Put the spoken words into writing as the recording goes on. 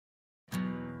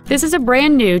This is a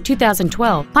brand new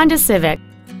 2012 Honda Civic.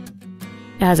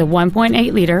 It has a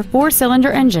 1.8-liter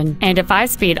four-cylinder engine and a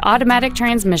 5-speed automatic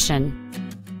transmission.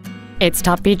 Its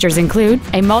top features include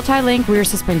a multi-link rear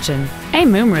suspension, a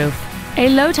moonroof, a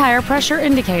low tire pressure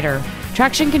indicator,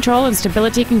 traction control and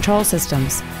stability control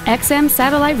systems, XM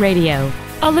satellite radio,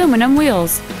 aluminum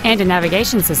wheels, and a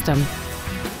navigation system.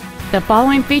 The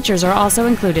following features are also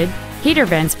included: heater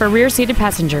vents for rear-seated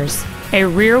passengers, a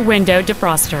rear window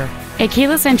defroster, a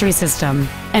keyless entry system,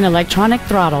 an electronic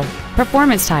throttle,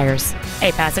 performance tires,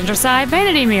 a passenger side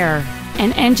vanity mirror,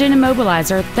 an engine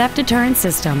immobilizer theft deterrent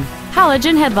system,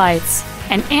 halogen headlights,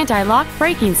 an anti-lock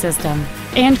braking system,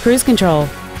 and cruise control.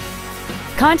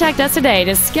 Contact us today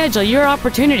to schedule your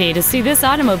opportunity to see this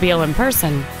automobile in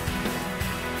person.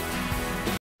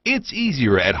 It's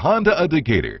easier at Honda of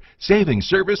Decatur. Saving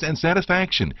service and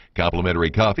satisfaction.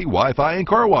 Complimentary coffee, Wi-Fi, and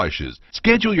car washes.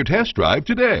 Schedule your test drive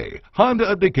today. Honda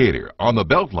of Decatur. On the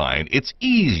Beltline, it's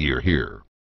easier here.